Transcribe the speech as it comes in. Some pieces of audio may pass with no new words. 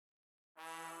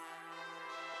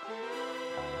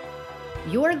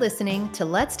You're listening to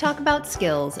Let's Talk About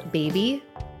Skills, baby.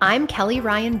 I'm Kelly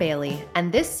Ryan Bailey,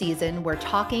 and this season we're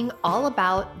talking all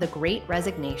about the Great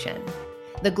Resignation.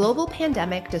 The global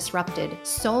pandemic disrupted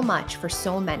so much for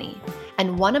so many,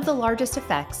 and one of the largest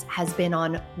effects has been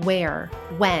on where,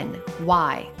 when,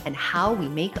 why, and how we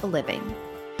make a living.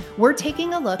 We're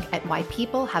taking a look at why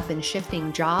people have been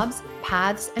shifting jobs,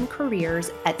 paths, and careers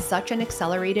at such an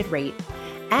accelerated rate,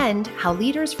 and how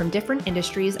leaders from different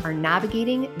industries are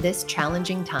navigating this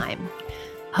challenging time.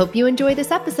 Hope you enjoy this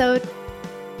episode.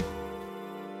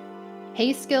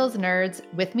 Hey, skills nerds.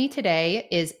 With me today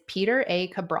is Peter A.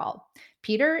 Cabral.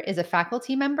 Peter is a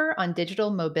faculty member on digital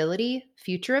mobility,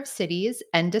 future of cities,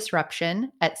 and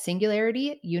disruption at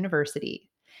Singularity University.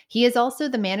 He is also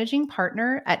the managing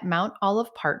partner at Mount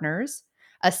Olive Partners,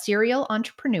 a serial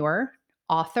entrepreneur,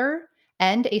 author,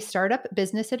 and a startup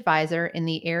business advisor in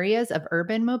the areas of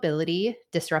urban mobility,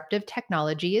 disruptive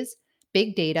technologies,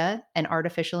 big data, and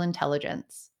artificial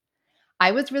intelligence.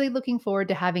 I was really looking forward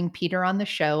to having Peter on the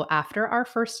show after our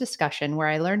first discussion, where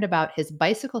I learned about his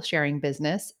bicycle sharing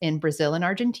business in Brazil and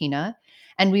Argentina,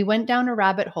 and we went down a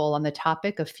rabbit hole on the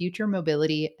topic of future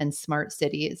mobility and smart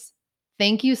cities.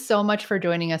 Thank you so much for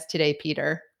joining us today,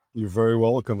 Peter. You're very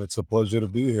welcome. It's a pleasure to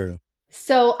be here.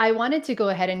 So, I wanted to go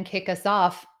ahead and kick us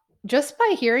off just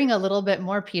by hearing a little bit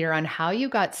more, Peter, on how you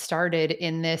got started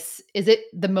in this. Is it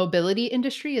the mobility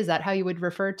industry? Is that how you would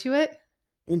refer to it?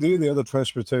 Indeed, the other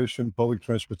transportation, public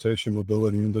transportation,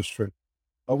 mobility industry.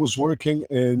 I was working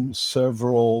in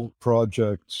several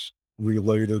projects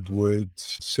related with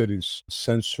cities,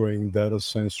 censoring,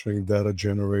 data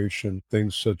generation,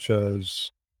 things such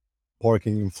as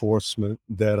parking enforcement,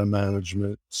 data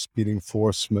management, speed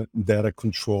enforcement, data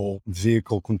control,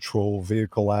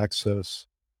 vehicle access.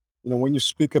 When you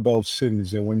speak about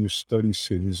cities and when you study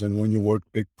cities and when you work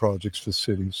big projects for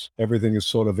cities, everything is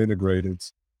sort of integrated.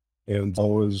 And I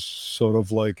was sort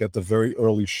of like at the very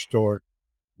early start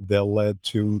that led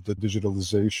to the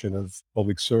digitalization of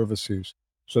public services.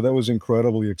 So that was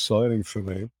incredibly exciting for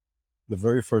me. The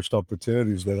very first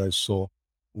opportunities that I saw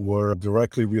were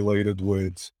directly related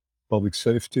with public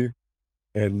safety,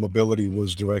 and mobility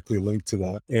was directly linked to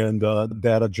that. And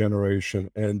data generation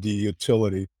and the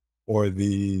utility or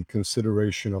the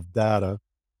consideration of data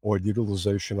or the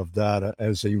utilization of data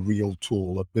as a real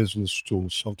tool, a business tool,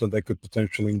 something that could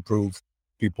potentially improve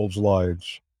people's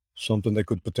lives, something that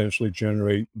could potentially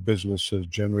generate businesses,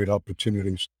 generate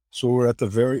opportunities. So we're at the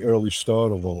very early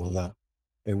start of all of that.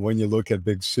 And when you look at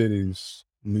big cities,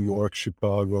 New York,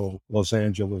 Chicago, Los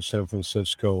Angeles, San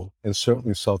Francisco, and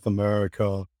certainly South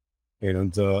America,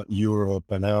 and Europe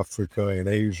and Africa and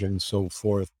Asia and so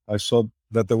forth, I saw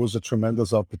that there was a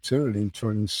tremendous opportunity in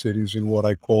turning cities in what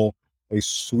I call a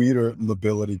sweeter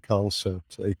mobility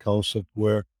concept, a concept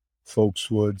where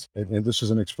folks would, and this is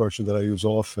an expression that I use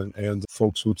often, and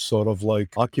folks would sort of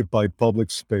like occupy public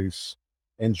space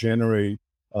and generate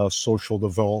social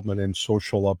development and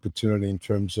social opportunity in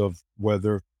terms of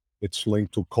whether it's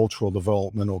linked to cultural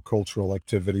development or cultural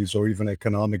activities or even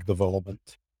economic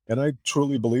development. And I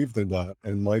truly believed in that.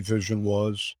 And my vision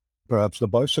was perhaps the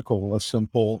bicycle, a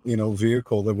simple,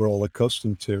 vehicle that we're all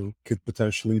accustomed to, could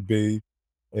potentially be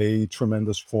a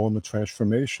tremendous form of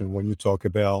transformation when you talk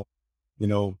about, you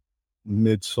know,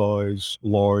 mid-size,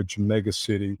 large mega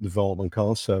city development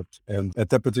concept. And at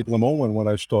that particular moment, when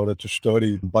I started to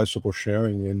study bicycle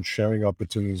sharing and sharing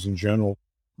opportunities in general,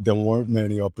 there weren't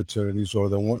many opportunities or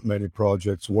there weren't many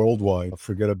projects worldwide.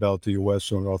 Forget about the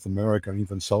US or North America,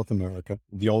 even South America.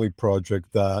 The only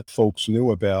project that folks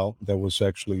knew about that was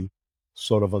actually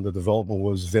sort of under development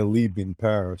was Velib in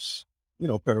Paris.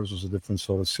 Paris was a different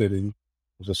sort of city.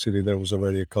 It was a city that was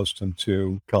already accustomed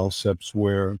to concepts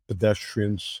where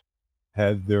pedestrians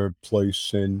had their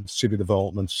place in city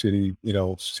development, city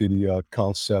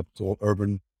concept or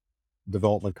urban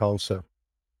development concept.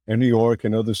 And New York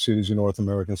and other cities in North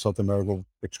America and South America were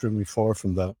extremely far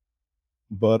from that.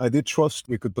 But I did trust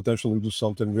we could potentially do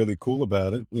something really cool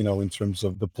about it, in terms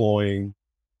of deploying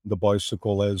the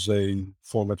bicycle as a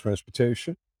form of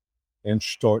transportation and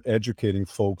start educating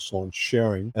folks on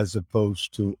sharing as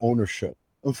opposed to ownership.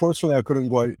 Unfortunately, I couldn't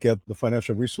quite get the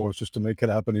financial resources to make it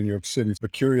happen in New York City.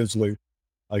 But curiously,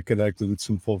 I connected with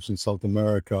some folks in South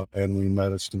America and we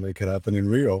managed to make it happen in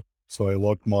Rio. So I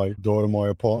locked my door to my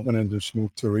apartment and just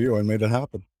moved to Rio and made it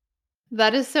happen.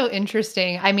 That is so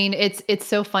interesting. I mean, it's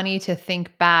so funny to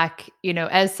think back,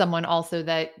 as someone also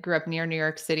that grew up near New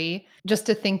York City, just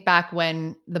to think back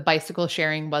when the bicycle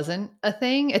sharing wasn't a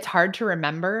thing. It's hard to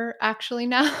remember actually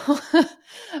now.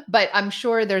 But I'm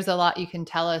sure there's a lot you can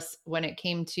tell us when it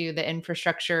came to the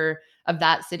infrastructure of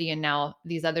that city and now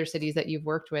these other cities that you've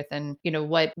worked with, and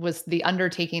what was the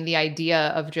undertaking, the idea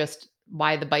of just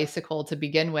why the bicycle to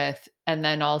begin with, and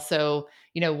then also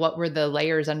what were the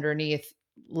layers underneath?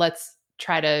 Let's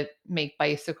try to make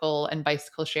bicycle and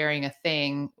bicycle sharing a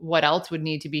thing. What else would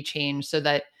need to be changed so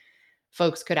that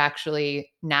folks could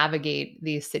actually navigate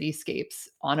these cityscapes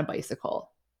on a bicycle?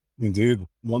 Indeed.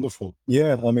 Wonderful.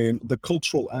 Yeah. I mean, the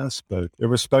cultural aspect,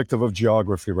 irrespective of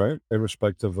geography, right?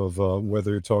 Irrespective of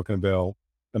whether you're talking about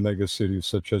a mega city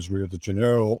such as Rio de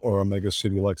Janeiro or a mega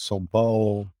city like Sao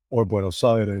Paulo or Buenos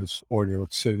Aires or New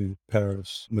York City,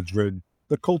 Paris, Madrid,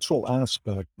 the cultural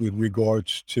aspect with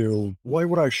regards to why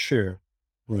would I share,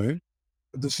 right?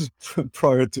 This is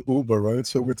prior to Uber, right?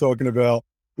 So we're talking about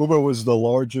Uber was the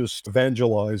largest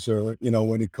evangelizer,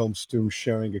 when it comes to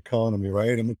sharing economy,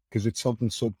 right? I mean, because it's something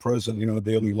so present in our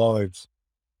daily lives.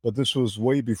 But this was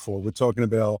way before. We're talking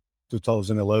about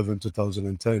 2011,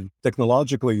 2010.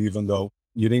 Technologically, even though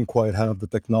you didn't quite have the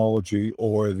technology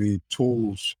or the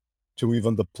tools to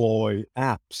even deploy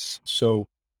apps. So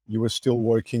you were still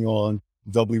working on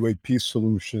WAP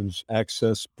solutions,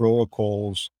 access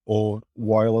protocols, or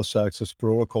wireless access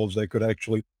protocols that could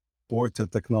actually port the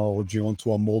technology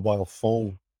onto a mobile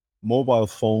phone. Mobile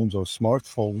phones or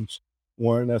smartphones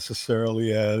weren't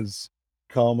necessarily as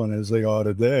common as they are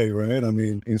today, right? I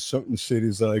mean, in certain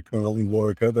cities that I currently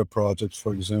work, other projects,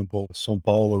 for example, São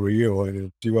Paulo, Rio,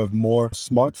 and you have more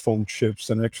smartphone chips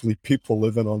than actually people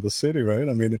living on the city, right?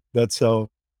 I mean, that's how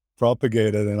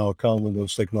propagated and how common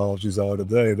those technologies are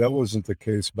today. That wasn't the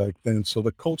case back then. So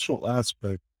the cultural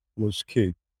aspect was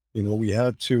key. We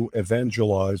had to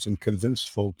evangelize and convince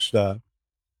folks that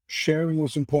sharing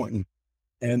was important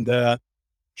and that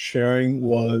sharing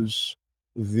was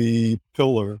the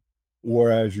pillar,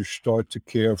 whereas you start to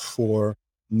care for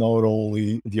not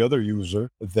only the other user,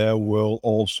 that will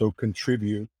also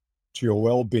contribute to your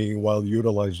well-being while you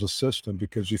utilize the system.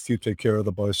 Because if you take care of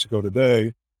the bicycle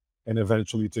today and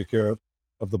eventually take care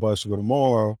of the bicycle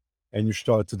tomorrow, and you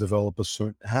start to develop a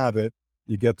certain habit,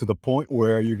 you get to the point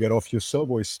where you get off your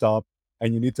subway stop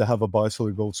and you need to have a bicycle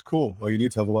to go to school, or you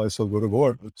need to have a bicycle to go to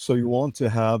work. So you want to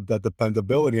have that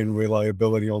dependability and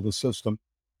reliability on the system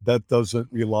that doesn't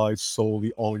rely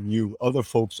solely on you. Other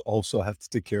folks also have to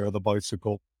take care of the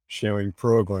bicycle sharing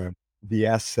program, the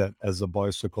asset as a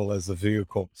bicycle, as a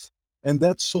vehicle. And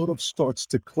that sort of starts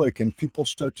to click and people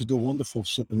start to do wonderful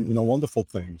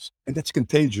things. And that's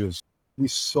contagious. We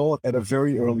saw at a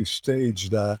very early stage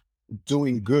that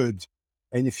doing good,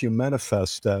 and if you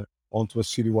manifest that onto a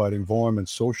citywide environment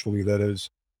socially, that is,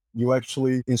 you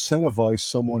actually incentivize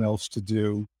someone else to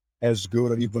do as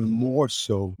good or even more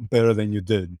so better than you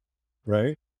did,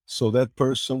 right? So that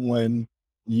person, when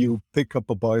you pick up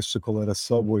a bicycle at a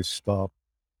subway stop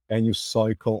and you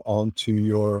cycle onto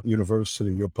your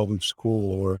university, your public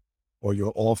school, or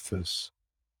your office,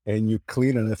 and you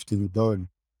clean it after you're done,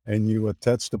 and you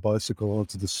attach the bicycle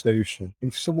onto the station,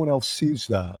 if someone else sees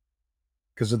that,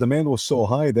 because the demand was so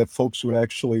high that folks would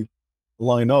actually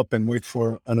line up and wait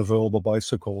for an available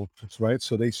bicycle, right?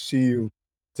 So they see you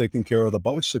taking care of the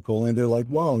bicycle and they're like,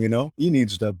 wow, he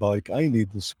needs that bike. I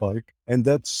need this bike. And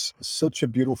that's such a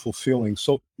beautiful feeling.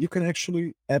 So you can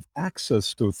actually have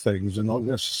access to things and not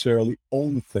necessarily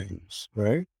own things,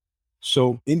 right?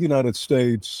 So in the United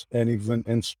States and even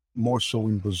more so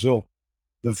in Brazil,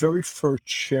 the very first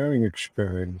sharing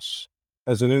experience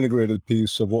as an integrated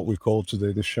piece of what we call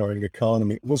today the sharing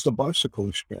economy was the bicycle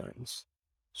experience.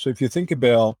 So if you think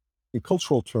about in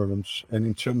cultural terms and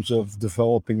in terms of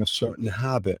developing a certain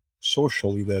habit,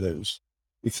 socially that is,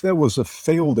 if there was a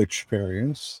failed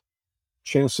experience,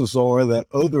 chances are that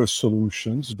other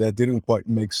solutions that didn't quite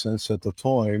make sense at the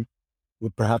time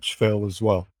would perhaps fail as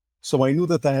well. So I knew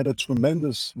that I had a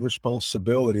tremendous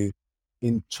responsibility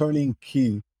in turning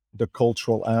key the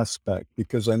cultural aspect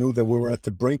because I knew that we were at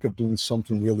the brink of doing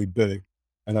something really big.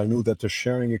 And I knew that the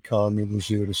sharing economy was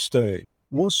here to stay.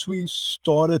 Once we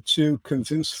started to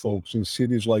convince folks in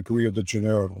cities like Rio de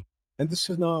Janeiro, and this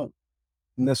is not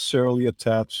necessarily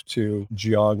attached to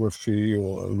geography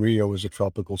or Rio is a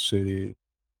tropical city.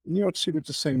 New York City, it's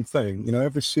the same thing.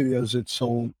 Every city has its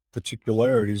own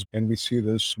particularities, and we see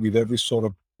this with every sort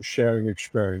of sharing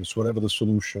experience, whatever the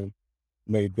solution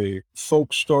may be.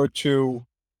 Folks start to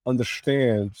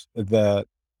understand that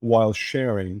while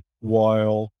sharing,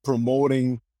 while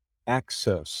promoting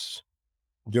access,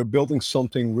 you're building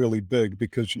something really big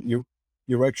because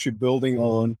you're actually building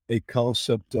on a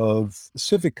concept of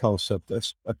civic concept.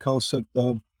 That's a concept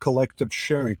of collective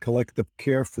sharing, collective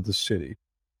care for the city,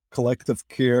 collective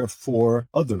care for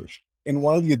others. And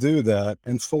while you do that,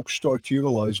 and folks start to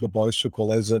utilize the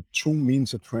bicycle as a true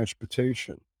means of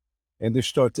transportation, and they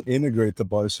start to integrate the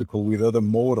bicycle with other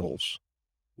modals,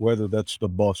 whether that's the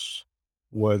bus,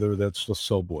 whether that's the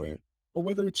subway, or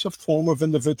whether it's a form of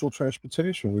individual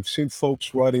transportation. We've seen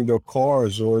folks riding their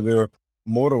cars or their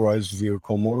motorized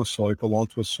vehicle, motorcycle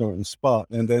onto a certain spot,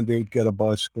 and then they'd get a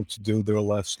bicycle to do their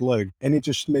last leg. And it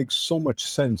just makes so much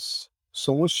sense.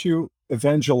 So once you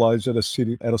evangelize at a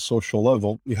city, at a social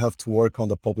level, you have to work on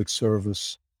the public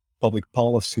service, public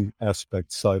policy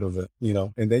aspect side of it,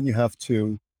 and then you have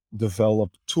to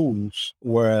develop tools,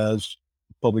 whereas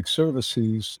public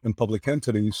services and public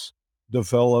entities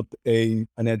develop an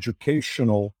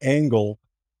educational angle,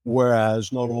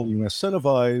 whereas not only you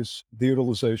incentivize the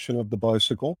utilization of the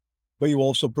bicycle, but you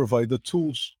also provide the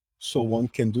tools so one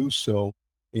can do so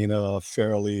in a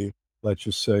fairly, let's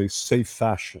just say, safe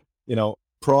fashion.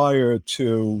 Prior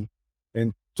to,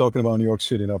 and talking about New York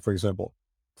City now, for example,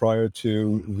 prior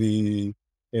to the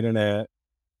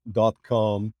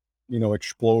internet.com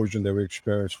explosion that we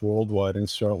experienced worldwide, and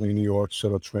certainly New York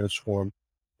sort of transformed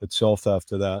itself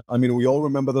after that. I mean, we all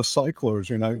remember the cyclers,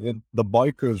 the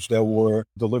bikers that were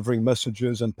delivering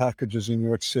messages and packages in New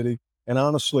York City. And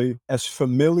honestly, as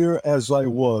familiar as I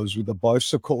was with the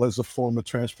bicycle as a form of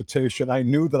transportation, I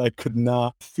knew that I could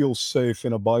not feel safe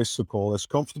in a bicycle, as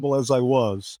comfortable as I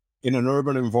was in an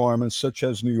urban environment such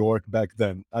as New York back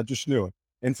then. I just knew it.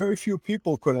 And very few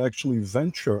people could actually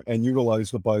venture and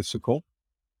utilize the bicycle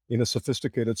in a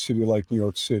sophisticated city like New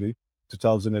York City,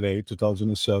 2008,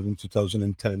 2007,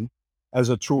 2010, as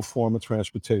a true form of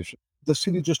transportation. The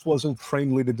city just wasn't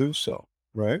friendly to do so,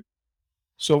 right?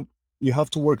 So you have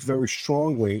to work very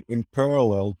strongly in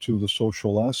parallel to the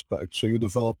social aspect. So you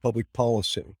develop public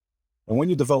policy. And when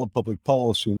you develop public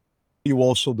policy, you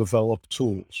also develop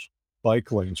tools,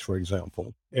 bike lanes, for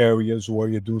example, areas where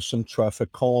you do some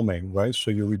traffic calming, right?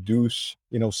 So you reduce,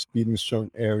 speed in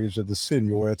certain areas of the city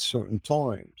or at certain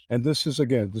times. And this is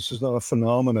not a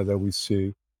phenomena that we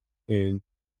see in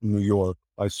New York.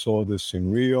 I saw this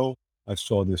in Rio. I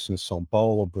saw this in Sao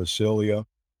Paulo, Brasilia,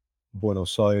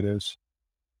 Buenos Aires,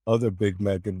 other big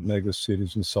mega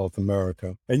cities in South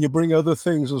America. And you bring other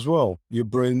things as well. You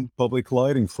bring public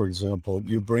lighting, for example.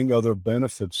 You bring other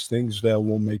benefits, things that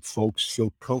will make folks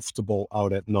feel comfortable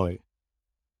out at night,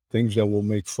 things that will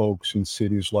make folks in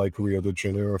cities like Rio de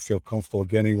Janeiro feel comfortable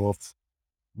getting off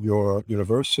your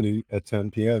university at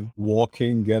 10 p.m.,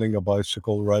 walking, getting a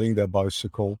bicycle, riding that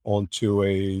bicycle onto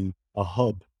a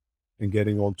hub and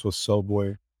getting onto a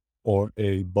subway or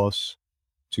a bus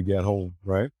to get home,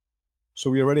 right? So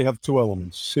we already have two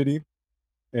elements, city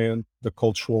and the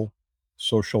cultural,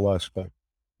 social aspect.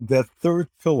 That third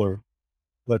pillar,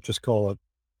 let's just call it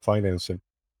financing.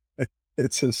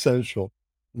 It's essential.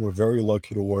 We're very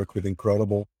lucky to work with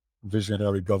incredible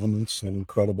visionary governments and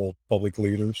incredible public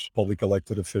leaders, public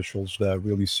elected officials that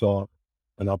really saw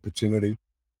an opportunity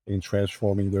in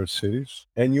transforming their cities.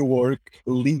 And you work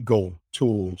legal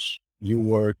tools, you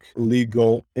work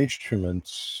legal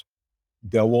instruments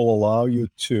that will allow you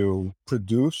to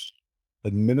produce,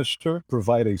 administer,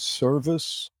 provide a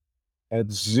service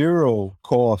at zero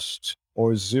cost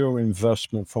or zero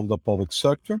investment from the public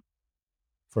sector.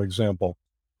 For example,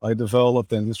 I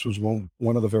developed, and this was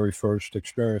one of the very first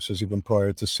experiences, even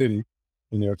prior to City,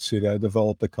 in New York City, I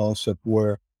developed a concept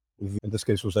where, in this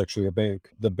case, was actually a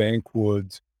bank. The bank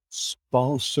would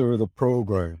sponsor the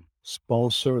program,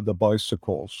 sponsor the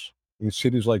bicycles in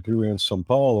cities like Rio and Sao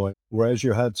Paulo, whereas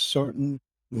you had certain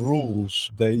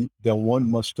rules that one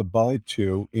must abide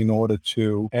to in order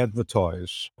to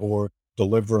advertise or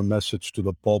deliver a message to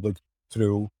the public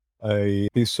through a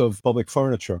piece of public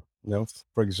furniture,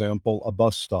 for example, a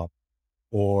bus stop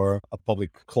or a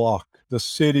public clock. The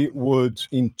city would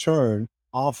in turn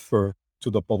offer to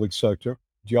the public sector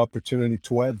the opportunity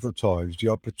to advertise, the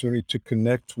opportunity to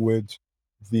connect with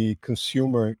the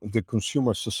consumer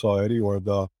society or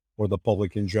the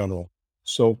public in general.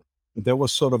 So there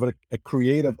was sort of a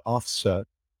creative offset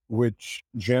which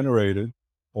generated,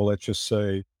 or let's just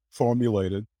say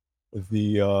formulated,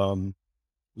 the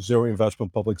zero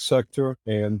investment public sector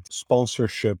and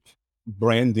sponsorship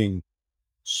branding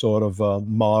sort of a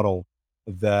model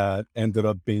that ended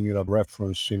up being a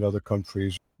reference in other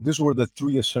countries. These were the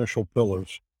three essential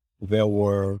pillars that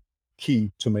were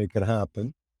key to make it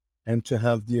happen and to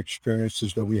have the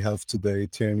experiences that we have today,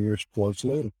 10 years plus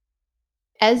later.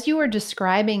 As you were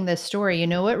describing this story,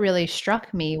 what really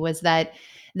struck me was that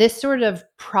this sort of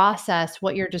process,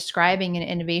 what you're describing in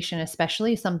innovation,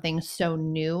 especially something so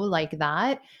new like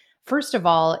that, first of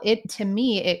all, to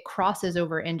me, it crosses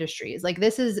over industries. Like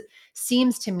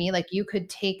seems to me like you could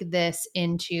take this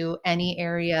into any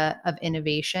area of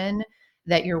innovation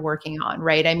that you're working on,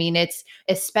 right? I mean, it's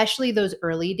especially those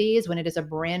early days when it is a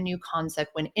brand new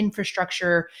concept, when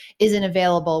infrastructure isn't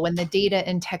available, when the data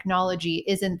and technology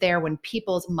isn't there, when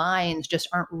people's minds just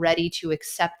aren't ready to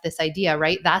accept this idea,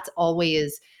 right? That's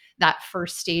always that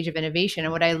first stage of innovation.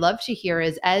 And what I love to hear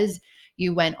is as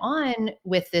you went on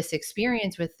with this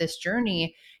experience, with this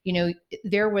journey,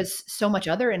 there was so much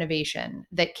other innovation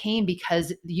that came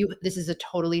because this is a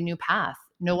totally new path.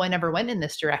 No one ever went in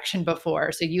this direction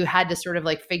before. So you had to sort of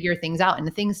like figure things out. And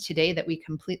the things today that we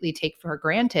completely take for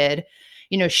granted,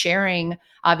 sharing,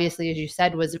 obviously, as you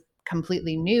said, was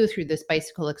completely new through this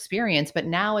bicycle experience. But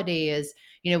nowadays,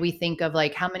 we think of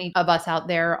like how many of us out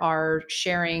there are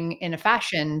sharing in a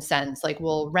fashion sense, like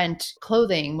we'll rent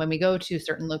clothing when we go to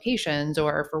certain locations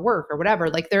or for work or whatever.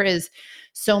 Like there is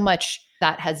so much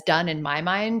that has done in my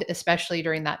mind, especially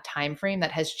during that time frame,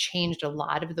 that has changed a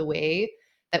lot of the way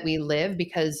that we live,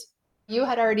 because you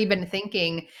had already been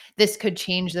thinking this could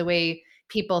change the way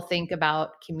people think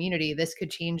about community. This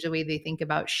could change the way they think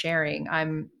about sharing.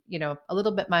 A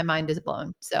little bit, my mind is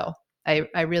blown. So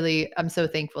I'm so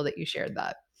thankful that you shared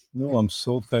that. No, I'm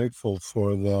so thankful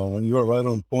for and you're right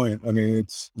on point. I mean,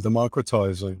 it's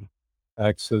democratizing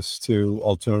access to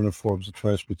alternative forms of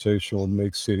transportation will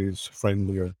make cities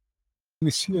friendlier.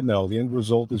 We see it now. The end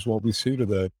result is what we see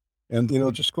today. And,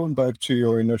 just going back to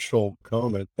your initial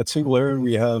comment, at Singularity,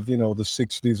 we have, the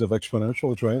 6 Ds of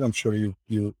exponentials, right? I'm sure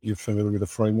you're familiar with the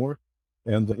framework.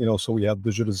 And, so we have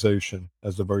digitization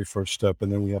as the very first step, and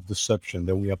then we have deception,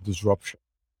 then we have disruption,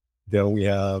 then we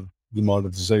have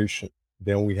demonetization,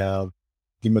 then we have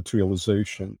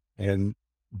dematerialization and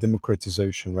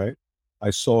democratization, right?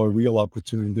 I saw a real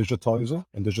opportunity in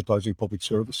digitizing public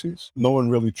services. No one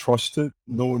really trusted.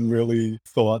 No one really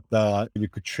thought that you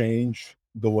could change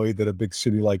the way that a big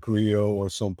city like Rio or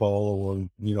São Paulo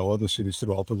or, other cities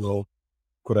throughout the world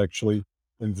could actually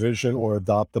envision or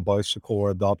adopt a bicycle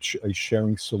or adopt a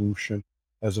sharing solution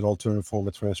as an alternative form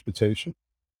of transportation.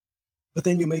 But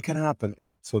then you make it happen.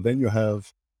 So then you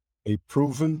have a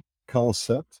proven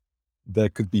concept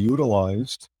that could be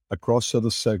utilized across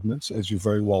other segments, as you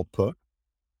very well put.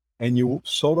 And you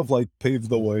sort of like pave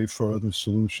the way for other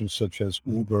solutions such as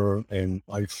Uber and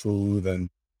iFood and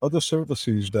other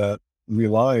services that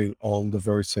rely on the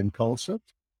very same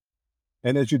concept.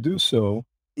 And as you do so,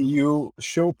 you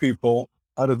show people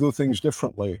how to do things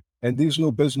differently. And these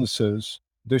new businesses,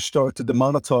 they start to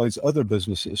demonetize other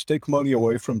businesses, take money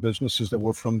away from businesses that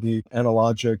were from the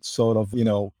analogic sort of,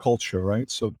 culture, right?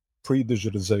 So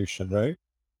pre-digitization, right?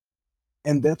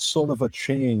 And that's sort of a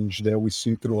change that we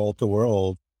see throughout the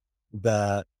world,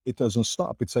 that it doesn't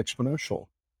stop, it's exponential.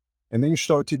 And then you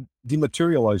start to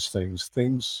dematerialize things.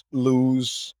 Things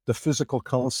lose the physical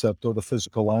concept or the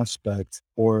physical aspect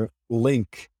or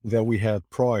link that we had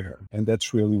prior. And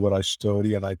that's really what I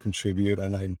study and I contribute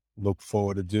and I look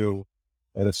forward to do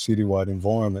at a citywide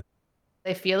environment.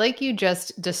 I feel like you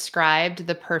just described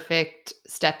the perfect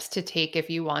steps to take if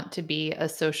you want to be a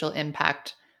social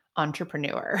impact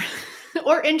entrepreneur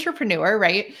or entrepreneur,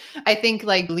 right? I think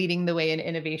like leading the way in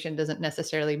innovation doesn't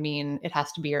necessarily mean it has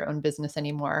to be your own business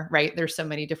anymore, right? There's so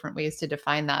many different ways to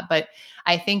define that. But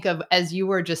I think of, as you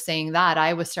were just saying that,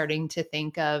 I was starting to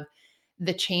think of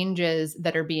the changes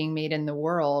that are being made in the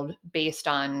world based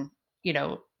on,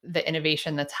 the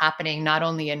innovation that's happening not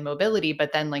only in mobility,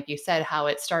 but then like you said, how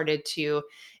it started to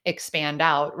expand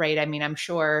out, right? I mean, I'm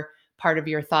sure part of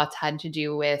your thoughts had to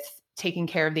do with taking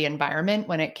care of the environment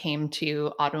when it came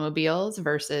to automobiles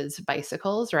versus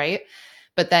bicycles, right?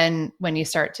 But then when you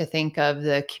start to think of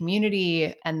the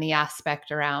community and the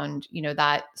aspect around,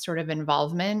 that sort of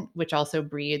involvement, which also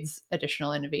breeds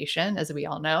additional innovation, as we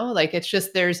all know, like it's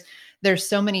just there's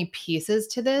so many pieces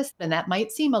to this, and that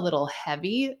might seem a little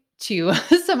heavy to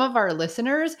some of our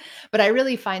listeners, but I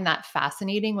really find that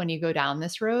fascinating when you go down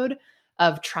this road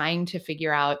of trying to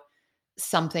figure out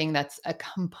something that's a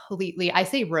completely, I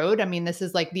say road, I mean, this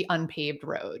is like the unpaved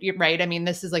road, right? I mean,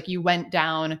 this is like you went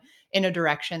down in a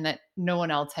direction that no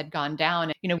one else had gone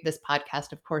down. This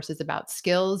podcast, of course, is about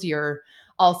skills. You're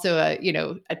also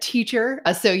a teacher.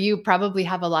 So you probably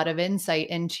have a lot of insight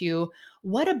into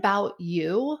what about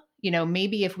you,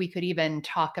 maybe if we could even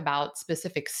talk about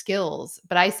specific skills,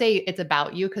 but I say it's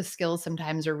about you because skills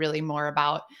sometimes are really more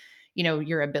about,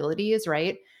 your abilities,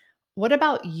 right? What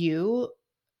about you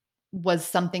was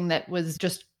something that was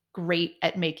just great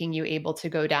at making you able to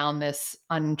go down this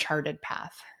uncharted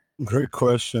path? Great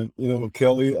question.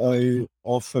 Kelly, I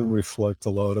often reflect a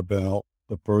lot about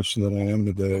the person that I am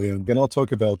today. And again, I'll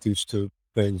talk about these two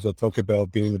things. I'll talk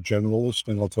about being a generalist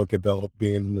and I'll talk about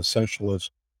being an essentialist.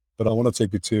 But I want to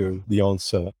take you to the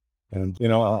onset. And,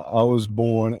 I was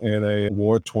born in a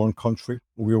war-torn country.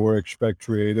 We were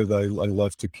expatriated. I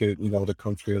left the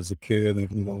country as a kid,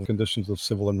 and, conditions of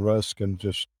civil unrest and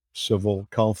just civil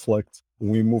conflict.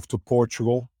 We moved to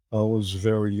Portugal. I was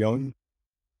very young.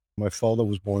 My father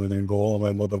was born in Angola.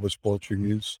 My mother was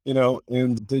Portuguese,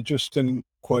 and they just didn't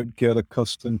quite get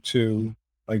accustomed to,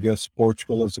 I guess,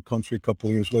 Portugal as a country. A couple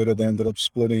of years later, they ended up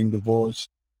splitting, divorced.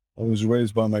 I was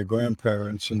raised by my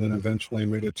grandparents and then eventually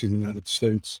made it to the United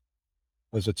States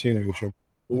as a teenager.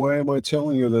 Why am I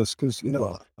telling you this? Because,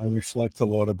 I reflect a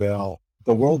lot about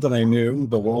the world that I knew,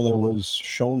 the world that was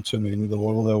shown to me, the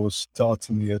world that was taught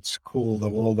to me at school, the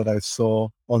world that I saw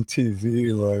on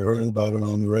TV, or I heard about it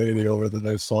on the radio, or that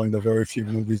I saw in the very few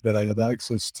movies that I had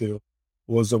access to,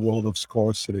 was a world of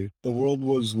scarcity. The world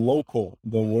was local.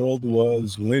 The world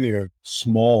was linear,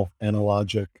 small,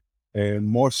 analogic, and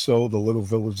more so the little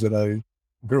village that I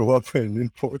grew up in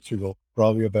Portugal.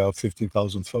 Probably about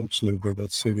 50,000 folks lived in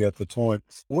that city at the time.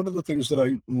 One of the things that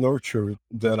I nurtured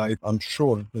that I'm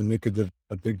sure will make a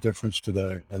big difference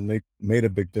today and made a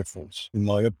big difference in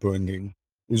my upbringing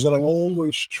is that I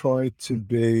always tried to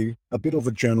be a bit of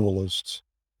a generalist,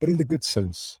 but in the good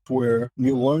sense, where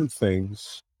you learn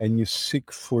things and you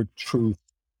seek for truth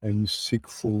and you seek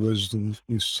for wisdom,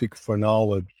 you seek for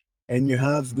knowledge. And you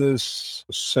have this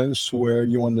sense where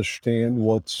you understand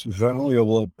what's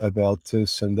valuable about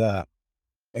this and that.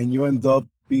 And you end up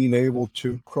being able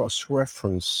to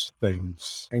cross-reference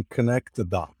things and connect the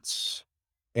dots.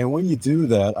 And when you do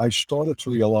that, I started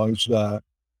to realize that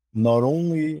not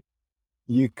only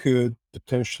you could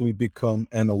potentially become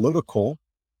analytical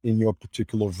in your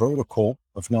particular vertical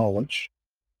of knowledge,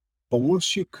 but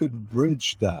once you could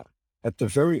bridge that at the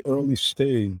very early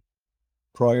stage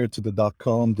prior to the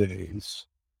dot-com days,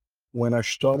 when I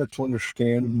started to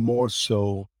understand more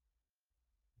so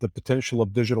the potential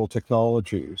of digital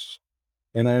technologies,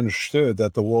 and I understood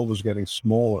that the world was getting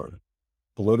smaller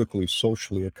politically,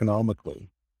 socially, economically,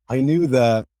 I knew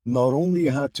that not only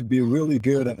you had to be really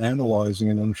good at analyzing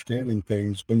and understanding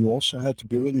things, but you also had to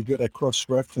be really good at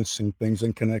cross-referencing things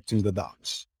and connecting the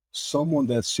dots. Someone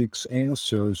that seeks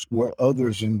answers where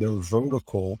others in their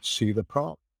vertical see the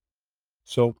problem.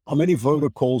 So how many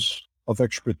verticals of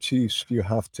expertise do you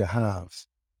have to have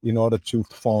in order to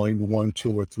find one,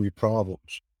 two, or three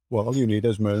problems? Well, you need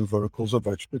as many verticals of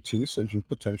expertise as you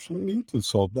potentially need to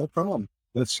solve that problem.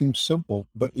 That seems simple,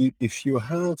 but if you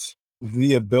have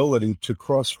the ability to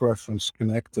cross-reference,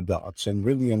 connect the dots, and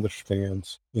really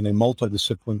understand in a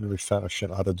multidisciplinary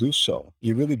fashion how to do so,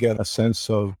 you really get a sense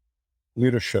of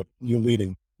leadership. You're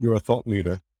leading, you're a thought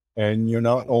leader, and you're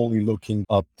not only looking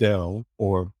up, down,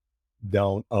 or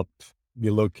down, up.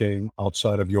 You're looking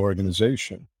outside of your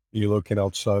organization. You're looking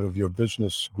outside of your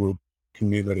business group,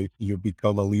 community. You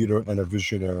become a leader and a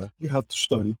visionary. You have to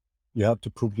study. You have to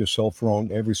prove yourself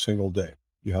wrong every single day.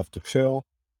 You have to fail.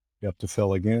 You have to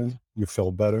fail again. You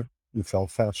fail better. You fail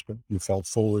faster. You fail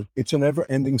forward. It's a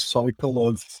never-ending cycle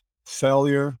of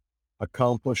failure,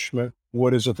 accomplishment.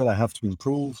 What is it that I have to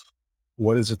improve?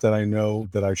 What is it that I know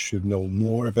that I should know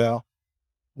more about?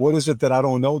 What is it that I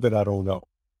don't know that I don't know?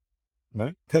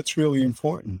 Right? That's really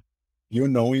important. You're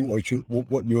knowing what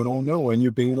you don't know, and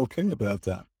you're being okay about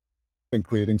that, and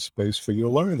creating space for you to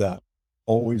learn that.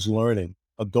 Always learning.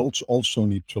 Adults also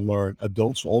need to learn.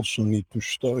 Adults also need to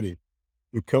study.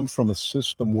 We come from a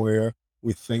system where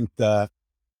we think that,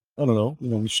 I don't know,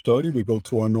 we study, we go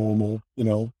to our normal,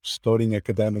 studying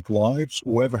academic lives.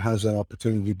 Whoever has an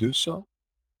opportunity to do so,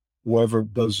 whoever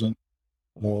doesn't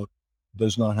or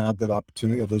does not have that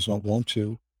opportunity or does not want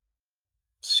to,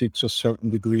 seeks a certain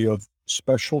degree of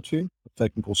specialty, a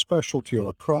technical specialty or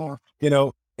a craft,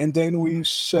 and then we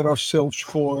set ourselves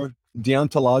for the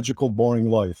ontological boring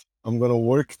life. I'm going to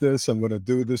work this, I'm going to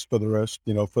do this for the rest,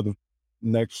 for the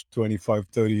next 25,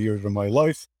 30 years of my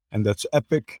life. And that's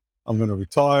epic. I'm going to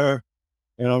retire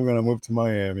and I'm going to move to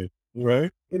Miami,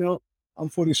 right? I'm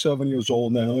 47 years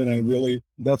old now, and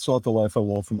that's not the life I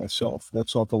want for myself.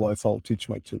 That's not the life I'll teach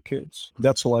my two kids.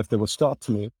 That's the life that was taught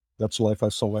to me. That's the life I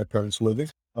saw my parents living.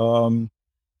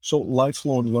 So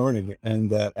lifelong learning and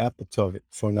that appetite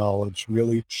for knowledge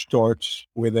really starts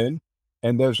within,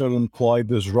 and there's an implied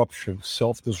disruption,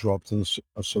 self-disruptance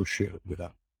associated with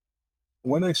that.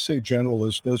 When I say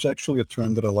generalist, there's actually a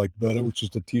term that I like better, which is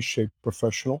the T-shaped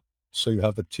professional. So you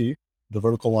have the T, the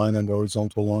vertical line and the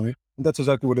horizontal line. And that's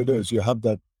exactly what it is. You have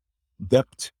that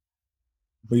depth,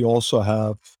 but you also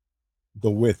have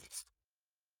the width.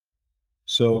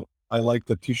 So I like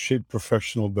the T-shaped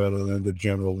professional better than the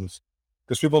generalist,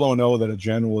 because people don't know that a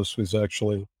generalist is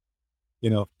actually,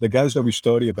 the guys that we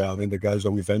study about and the guys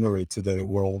that we venerate today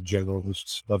were all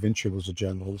generalists. Da Vinci was a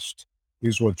generalist.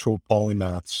 These were true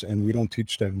polymaths, and we don't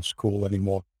teach that in school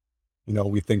anymore.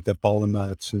 We think that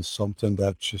polymaths is something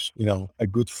that's just, a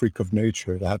good freak of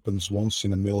nature. It happens once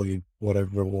in a million,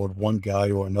 whatever, or one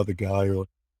guy or another guy, or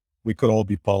we could all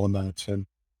be polymaths, and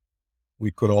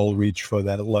we could all reach for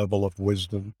that level of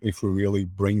wisdom if we really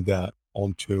bring that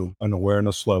onto an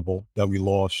awareness level that we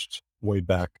lost way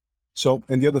back. So,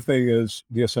 and the other thing is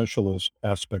the essentialist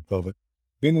aspect of it.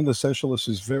 Being an essentialist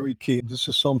is very key. This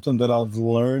is something that I've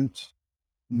learned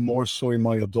more so in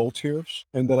my adult years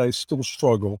and that I still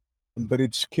struggle, but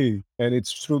it's key. And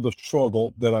it's through the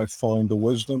struggle that I find the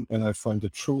wisdom and I find the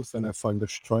truth and I find the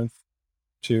strength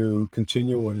to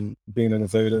continue and being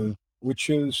innovative, which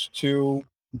is to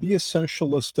be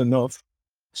essentialist enough,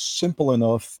 simple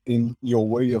enough in your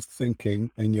way of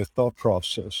thinking and your thought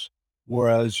process,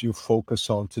 whereas you focus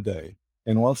on today.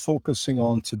 And while focusing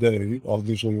on today,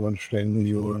 obviously you understand that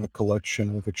you are in a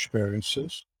collection of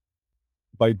experiences.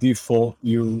 By default,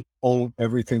 you own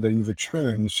everything that you've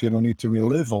experienced. You don't need to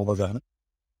relive all of that,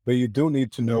 but you do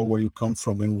need to know where you come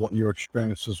from and what your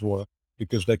experiences were,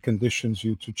 because that conditions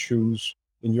you to choose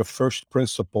in your first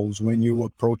principles when you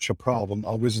approach a problem.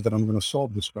 How is it that I'm going to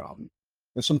solve this problem?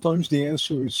 And sometimes the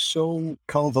answer is so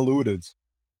convoluted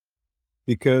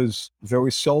because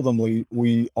very seldomly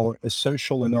we are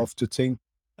essential enough to think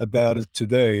about it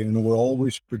today, and we're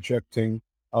always projecting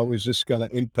how is this going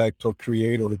to impact or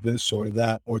create or this or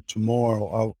that or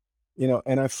tomorrow.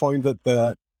 And I find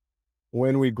that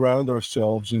when we ground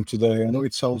ourselves in today, I know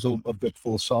it sounds a bit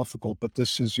philosophical, but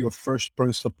this is your first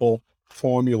principle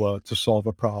formula to solve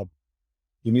a problem.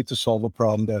 You need to solve a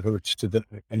problem that hurts today,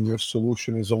 and your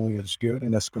solution is only as good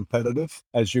and as competitive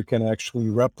as you can actually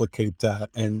replicate that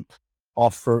and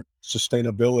offer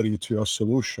sustainability to your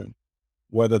solution,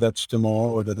 whether that's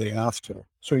tomorrow or the day after.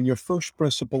 So in your first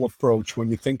principle approach,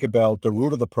 when you think about the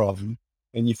root of the problem,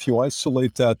 and if you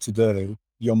isolate that today,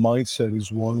 your mindset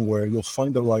is one where you'll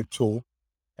find the right tool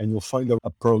and you'll find the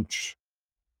approach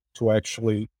to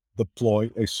actually deploy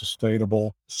a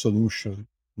sustainable solution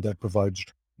that provides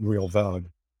real value.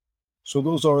 So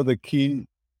those are the key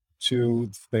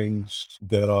two things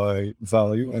that I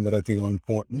value and that I think are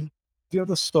important. The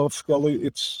other stuff, Scully,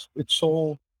 it's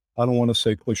all, I don't want to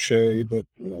say cliche, but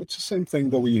it's the same thing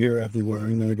that we hear everywhere.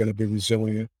 You got to be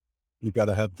resilient. You got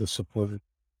to have discipline.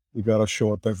 You got to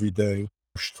show up every day.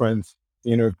 Strength,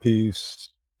 inner peace,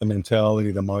 the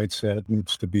mentality, the mindset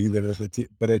needs to be there.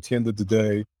 But at the end of the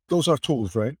day, those are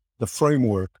tools, right? The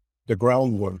framework, the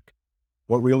groundwork,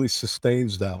 what really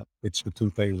sustains that, it's the two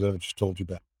things that I just told you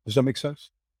about. Does that make sense?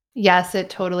 Yes, it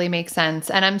totally makes sense.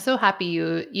 And I'm so happy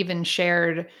you even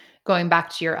shared going back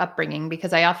to your upbringing,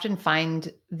 because I often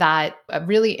find that a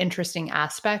really interesting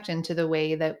aspect into the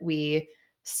way that we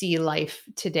see life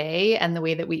today and the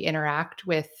way that we interact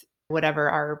with whatever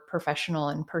our professional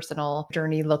and personal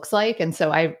journey looks like. And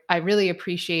so I really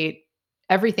appreciate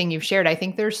everything you've shared. I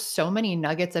think there's so many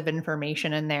nuggets of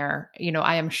information in there.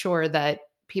 I am sure that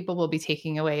people will be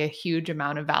taking away a huge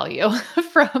amount of value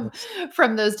from Yes.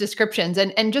 from those descriptions.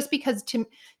 And just because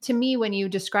to me, when you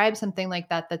describe something like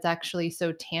that, that's actually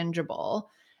so tangible,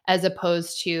 as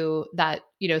opposed to that,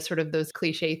 sort of those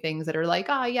cliche things that are like,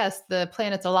 ah, yes, the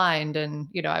planets aligned and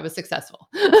I was successful.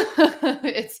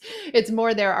 It's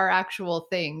more, there are actual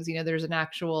things, there's an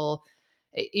actual,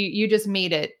 you just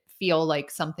made it feel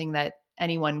like something that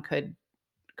anyone could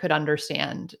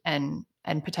understand and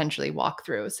potentially walk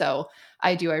through. So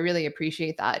I really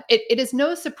appreciate that. It is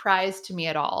no surprise to me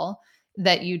at all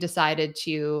that you decided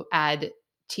to add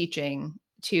teaching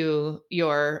to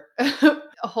your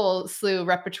whole slew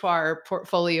repertoire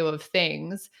portfolio of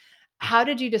things. How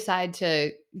did you decide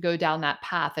to go down that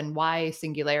path, and why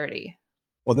Singularity?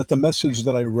 Or that the message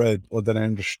that I read or that I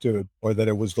understood or that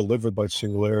it was delivered by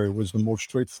Singularity was the most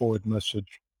straightforward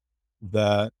message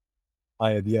that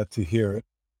I had yet to hear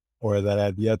or that I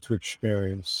had yet to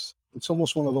experience. It's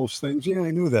almost one of those things. Yeah,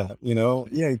 I knew that,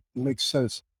 Yeah, it makes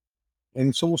sense. And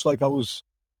it's almost like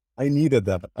I needed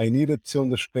that. I needed to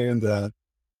understand that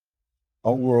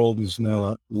our world is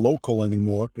not local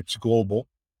anymore. It's global.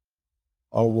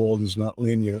 Our world is not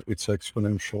linear. It's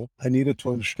exponential. I needed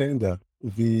to understand that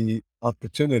the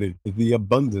opportunity, the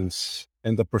abundance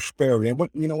and the prosperity. And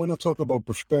when I talk about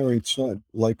prosperity, it's not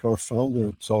like our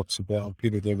founder talks about,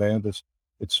 Peter Diamandis.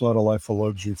 It's not a life of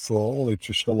luxury for all. It's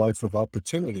just a life of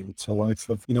opportunity. It's a life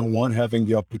of, one having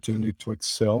the opportunity to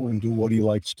excel and do what he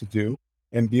likes to do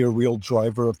and be a real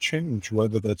driver of change,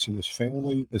 whether that's in his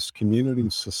family, his community,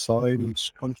 his society,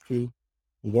 his country,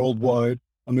 worldwide.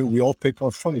 I mean, we all pick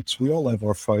our fights. We all have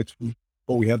our fights,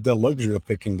 but we have the luxury of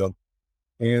picking them.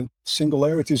 And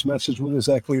Singularity's message was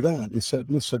exactly that. He said,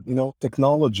 listen,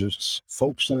 technologists,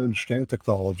 folks that understand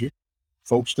technology,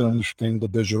 folks that understand the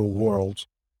digital world,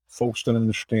 folks that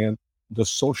understand the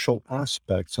social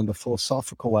aspects and the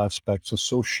philosophical aspects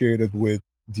associated with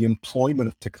the employment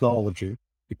of technology,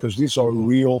 because these are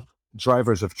real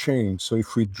drivers of change. So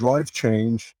if we drive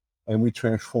change and we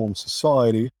transform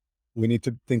society, we need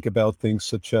to think about things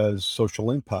such as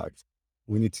social impact.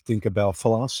 We need to think about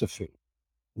philosophy.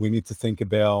 We need to think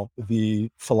about the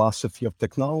philosophy of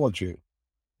technology.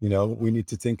 We need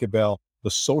to think about the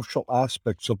social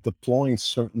aspects of deploying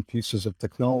certain pieces of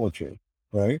technology,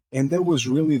 right? And that was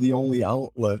really the only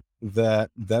outlet that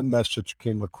message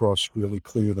came across really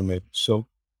clear to me. So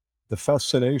the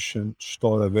fascination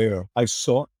started there. I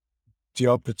sought the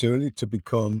opportunity to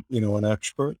become, an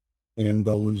expert, and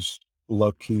I was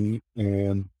lucky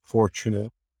and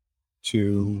fortunate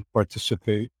to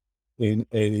participate in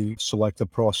a selective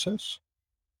process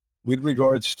with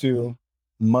regards to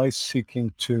my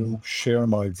seeking to share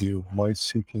my view, my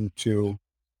seeking to,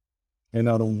 and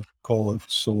I don't call it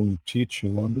solely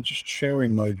teaching, but just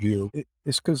sharing my view.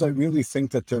 It's because I really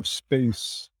think that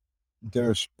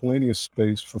there's plenty of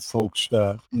space for folks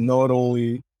that not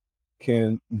only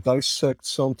can dissect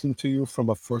something to you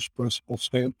from a first principle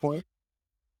standpoint,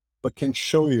 but can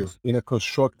show you in a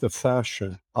constructive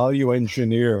fashion how you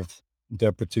engineer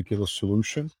that particular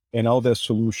solution and how that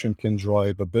solution can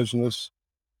drive a business,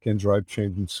 can drive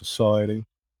change in society,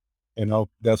 and how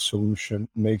that solution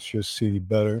makes your city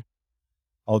better,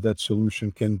 how that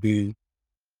solution can be,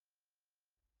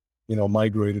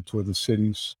 migrated to other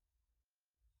cities.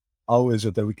 How is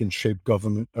it that we can shape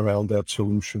government around that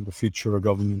solution, the future of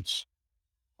governments?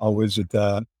 How is it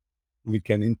that we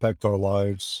can impact our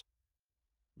lives,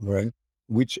 right?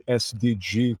 Which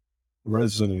SDG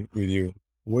resonate with you?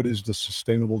 What is the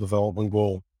sustainable development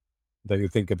goal that you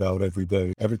think about every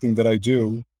day? Everything that I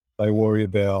do, I worry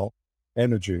about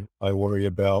energy. I worry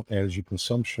about energy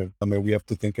consumption. I mean, we have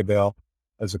to think about,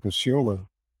 as a consumer,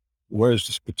 where is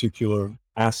this particular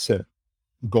asset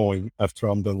going after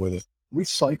I'm done with it?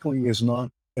 Recycling is not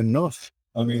enough.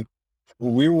 I mean,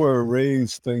 we were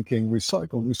raised thinking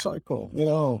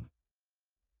recycle,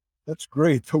 that's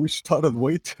great, but we started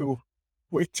way too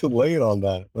late on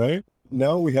that, right?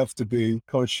 Now we have to be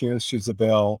conscientious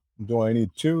about, do I need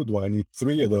two? Do I need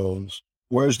three of those?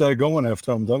 Where's that going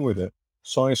after I'm done with it?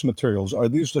 Science materials. Are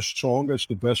these the strongest,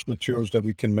 the best materials that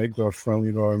we can make that are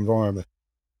friendly to our environment?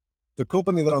 The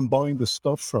company that I'm buying the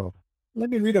stuff from, let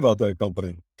me read about that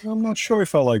company. I'm not sure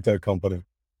if I like that company,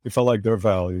 if I like their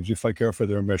values, if I care for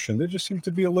their mission. They just seem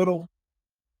to be a little,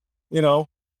 you know,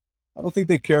 I don't think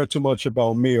they care too much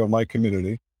about me or my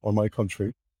community or my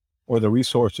country or the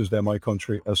resources that my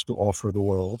country has to offer the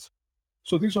world.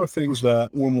 So these are things that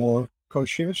we're more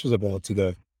conscientious about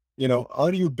today. How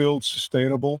do you build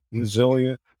sustainable,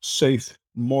 resilient, safe,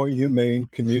 more humane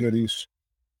communities,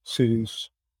 cities,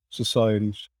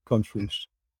 societies, countries?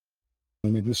 I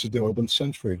mean, this is the urban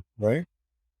century, right?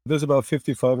 There's about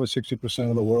 55 or 60%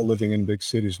 of the world living in big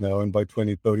cities now. And by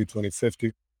 2030,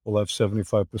 2050, we'll have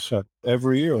 75%.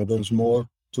 Every year, there's more,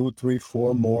 2, 3,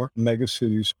 4 more mega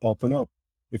cities popping up.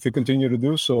 If you continue to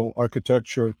do so,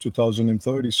 Architecture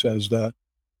 2030 says that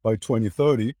by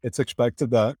 2030, it's expected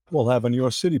that we'll have a New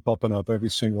York City popping up every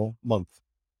single month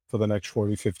for the next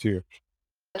 40, 50 years.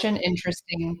 Such an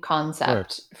interesting Right.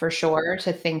 concept for sure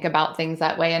to think about things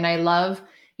that way. And I love,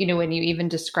 when you even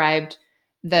described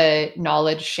the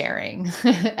knowledge sharing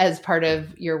as part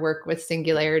of your work with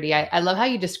Singularity. I love how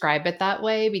you describe it that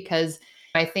way because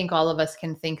I think all of us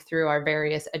can think through our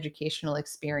various educational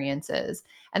experiences.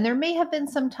 And there may have been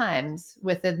some times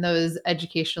within those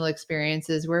educational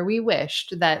experiences where we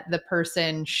wished that the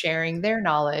person sharing their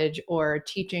knowledge or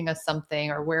teaching us something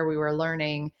or where we were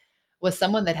learning was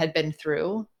someone that had been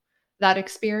through that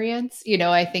experience.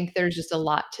 I think there's just a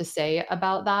lot to say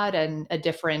about that and a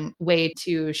different way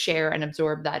to share and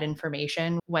absorb that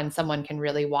information when someone can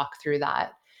really walk through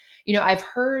that. I've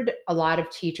heard a lot of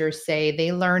teachers say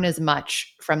they learn as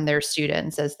much from their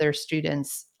students as their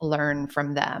students learn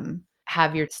from them.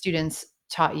 Have your students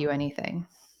taught you anything?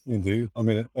 Indeed. I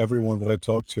mean, everyone that I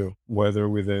talk to, whether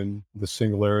within the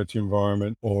Singularity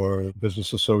environment or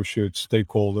business associates,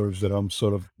 stakeholders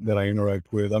that I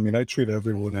interact with, I mean, I treat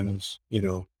everyone as,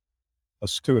 a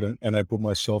student, and I put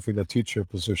myself in a teacher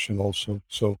position also.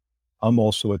 So I'm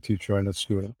also a teacher and a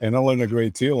student, and I learn a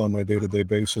great deal on my day-to-day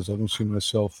basis. I don't see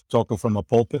myself talking from a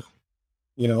pulpit,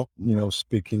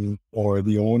 speaking or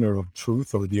the owner of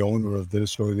truth or the owner of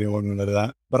this or the owner of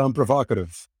that, but I'm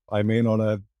provocative. I may not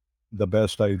have the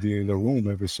best idea in the room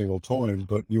every single time,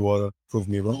 but you ought to prove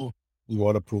me wrong. You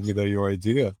ought to prove me that your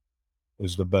idea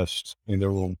is the best in the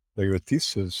room, that your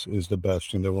thesis is the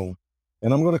best in the room.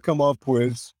 And I'm going to come up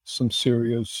with some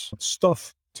serious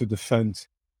stuff to defend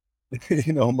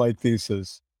my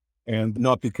thesis. And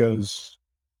not because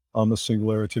I'm a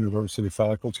Singularity University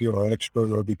faculty or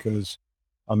expert or because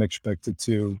I'm expected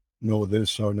to know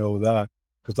this or know that,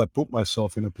 because I put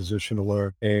myself in a position to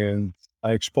learn and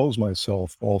I expose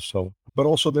myself also. But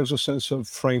also, there's a sense of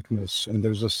frankness and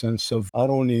there's a sense of I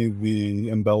don't need the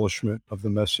embellishment of the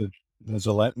message. There's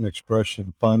a Latin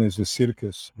expression, panes de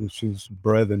circus, which is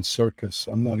bread and circus.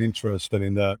 I'm not interested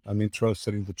in that. I'm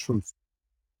interested in the truth.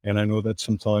 And I know that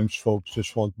sometimes folks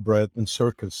just want bread and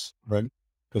circus, right?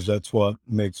 Because that's what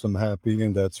makes them happy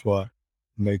and that's what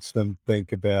makes them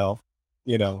think about,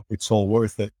 it's all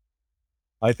worth it.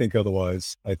 I think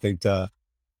otherwise. I think that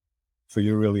for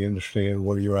you to really understand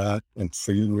where you're at and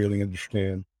for you to really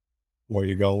understand where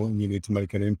you're going, you need to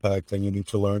make an impact and you need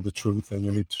to learn the truth and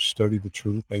you need to study the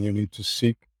truth and you need to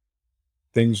seek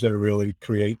things that really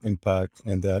create impact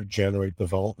and that generate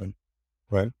development,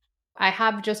 right? I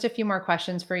have just a few more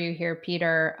questions for you here,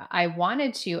 Peter. I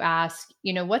wanted to ask,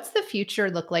 what's the future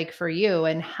look like for you?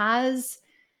 And has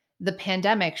the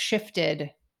pandemic shifted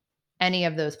any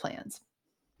of those plans?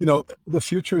 The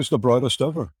future is the brightest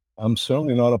ever. I'm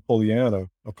certainly not a Pollyanna,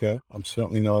 okay? I'm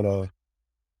certainly not a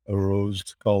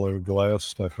rose-colored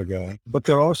glass type of guy. But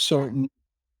there are certain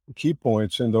key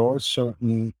points and there are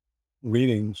certain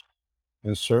readings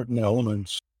and certain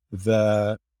elements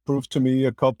that prove to me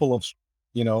a couple of,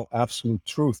 absolute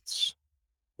truths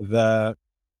that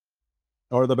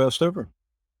are the best ever.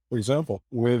 For example,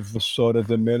 with the sort of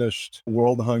diminished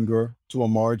world hunger to a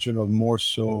margin of more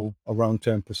so around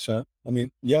 10%. I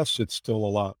mean, yes, it's still a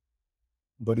lot.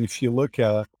 But if you look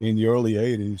at in the early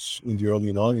 80s, in the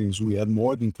early 90s, we had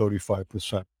more than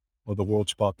 35% of the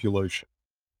world's population,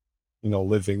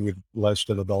 living with less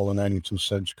than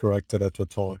 $1.92 corrected at the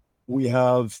time. We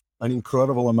have an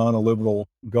incredible amount of liberal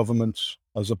governments.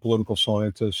 As a political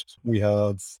scientist, we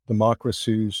have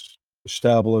democracies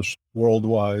established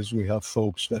worldwide. We have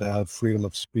folks that have freedom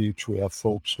of speech. We have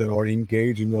folks that are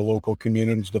engaged in their local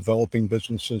communities, developing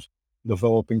businesses,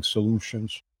 developing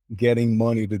solutions, getting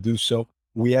money to do so.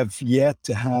 We have yet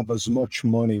to have as much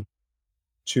money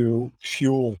to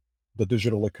fuel the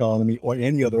digital economy or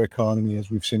any other economy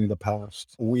as we've seen in the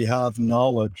past. We have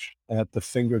knowledge at the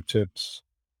fingertips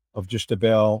of just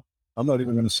about, I'm not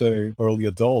even going to say early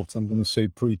adults, I'm going to say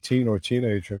preteen or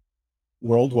teenager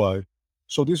worldwide.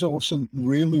 So these are some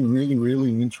really, really,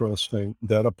 really interesting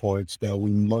data points that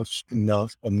we must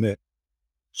not omit.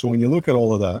 So when you look at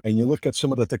all of that and you look at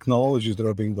some of the technologies that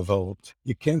are being developed,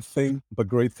 you can't think but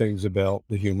great things about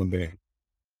the human being.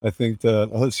 I think that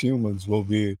us humans will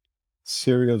be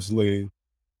seriously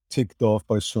ticked off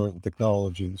by certain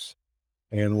technologies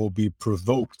and will be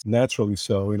provoked, naturally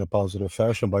so, in a positive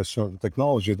fashion by certain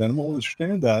technology. Then we'll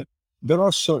understand that there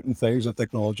are certain things that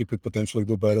technology could potentially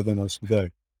do better than us today.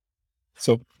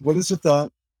 So, what is it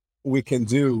that we can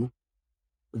do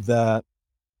that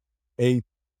a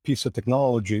piece of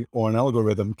technology or an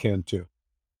algorithm can't do?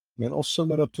 And I'll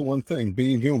sum it up to one thing: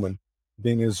 being human,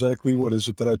 being exactly what is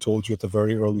it that I told you at the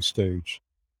very early stage,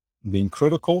 being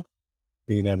critical,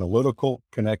 being analytical,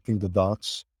 connecting the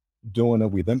dots, doing it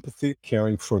with empathy,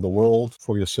 caring for the world,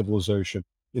 for your civilization.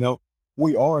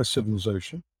 We are a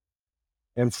civilization.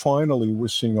 And finally, we're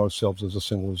seeing ourselves as a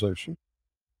civilization.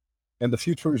 And the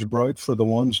future is bright for the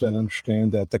ones that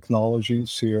understand that technology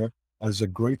is here as a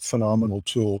great phenomenal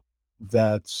tool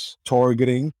that's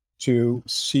targeting to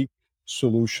seek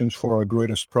solutions for our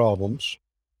greatest problems.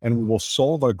 And we will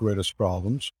solve our greatest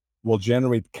problems. We'll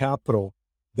generate capital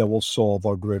that will solve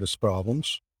our greatest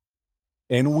problems.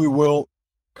 And we will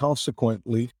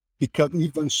consequently become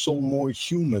even so more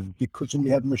human because we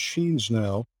have machines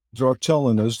now that are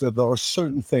telling us that there are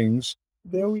certain things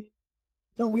that we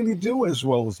don't really do as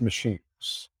well as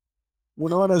machines. We're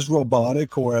not as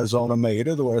robotic or as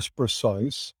automated or as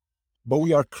precise, but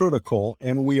we are critical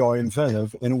and we are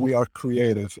inventive and we are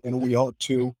creative and we ought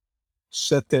to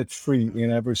set that free in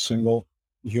every single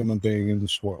human being in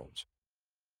this world.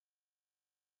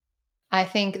 I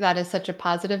think that is such a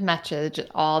positive message.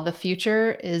 All the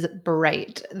future is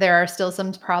bright. There are still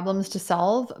some problems to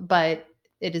solve, but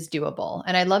it is doable.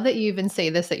 And I love that you even say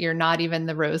this that you're not even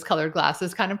the rose colored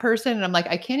glasses kind of person. And I'm like,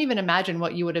 I can't even imagine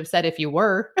what you would have said if you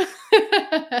were.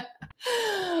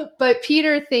 But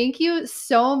Peter, thank you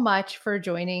so much for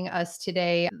joining us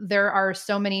today. There are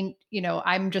so many,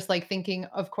 I'm just like thinking,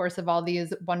 of course, of all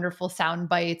these wonderful sound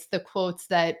bites, the quotes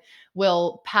that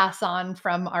will pass on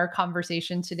from our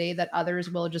conversation today that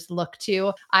others will just look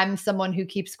to. I'm someone who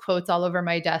keeps quotes all over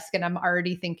my desk, and I'm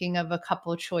already thinking of a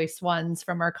couple choice ones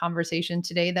from our conversation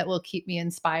today that will keep me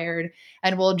inspired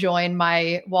and will join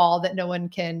my wall that no one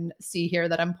can see here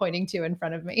that I'm pointing to in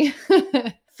front of me.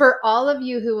 For all of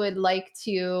you who would like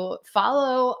to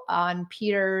follow on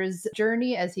Peter's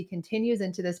journey as he continues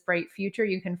into this bright future,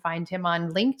 you can find him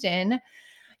on LinkedIn.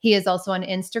 He is also on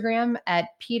Instagram at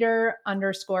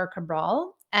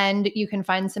Peter_Cabral. And you can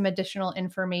find some additional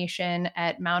information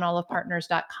at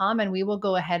MountOlivePartners.com. And we will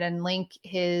go ahead and link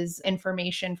his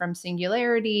information from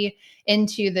Singularity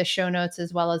into the show notes,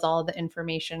 as well as all of the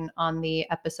information on the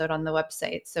episode on the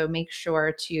website. So make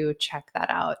sure to check that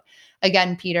out.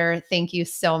 Again, Peter, thank you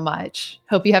so much.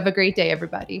 Hope you have a great day,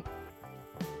 everybody.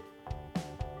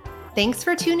 Thanks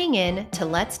for tuning in to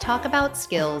Let's Talk About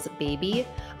Skills, Baby,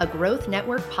 a Growth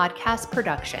Network podcast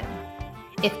production.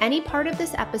 If any part of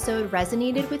this episode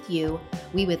resonated with you,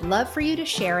 we would love for you to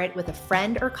share it with a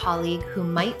friend or colleague who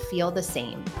might feel the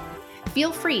same.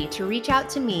 Feel free to reach out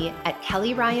to me at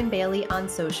Kelly Ryan Bailey on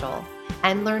social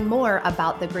and learn more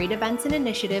about the great events and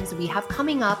initiatives we have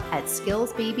coming up at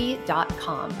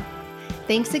skillsbaby.com.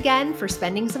 Thanks again for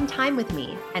spending some time with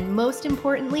me, and most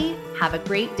importantly, have a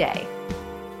great day.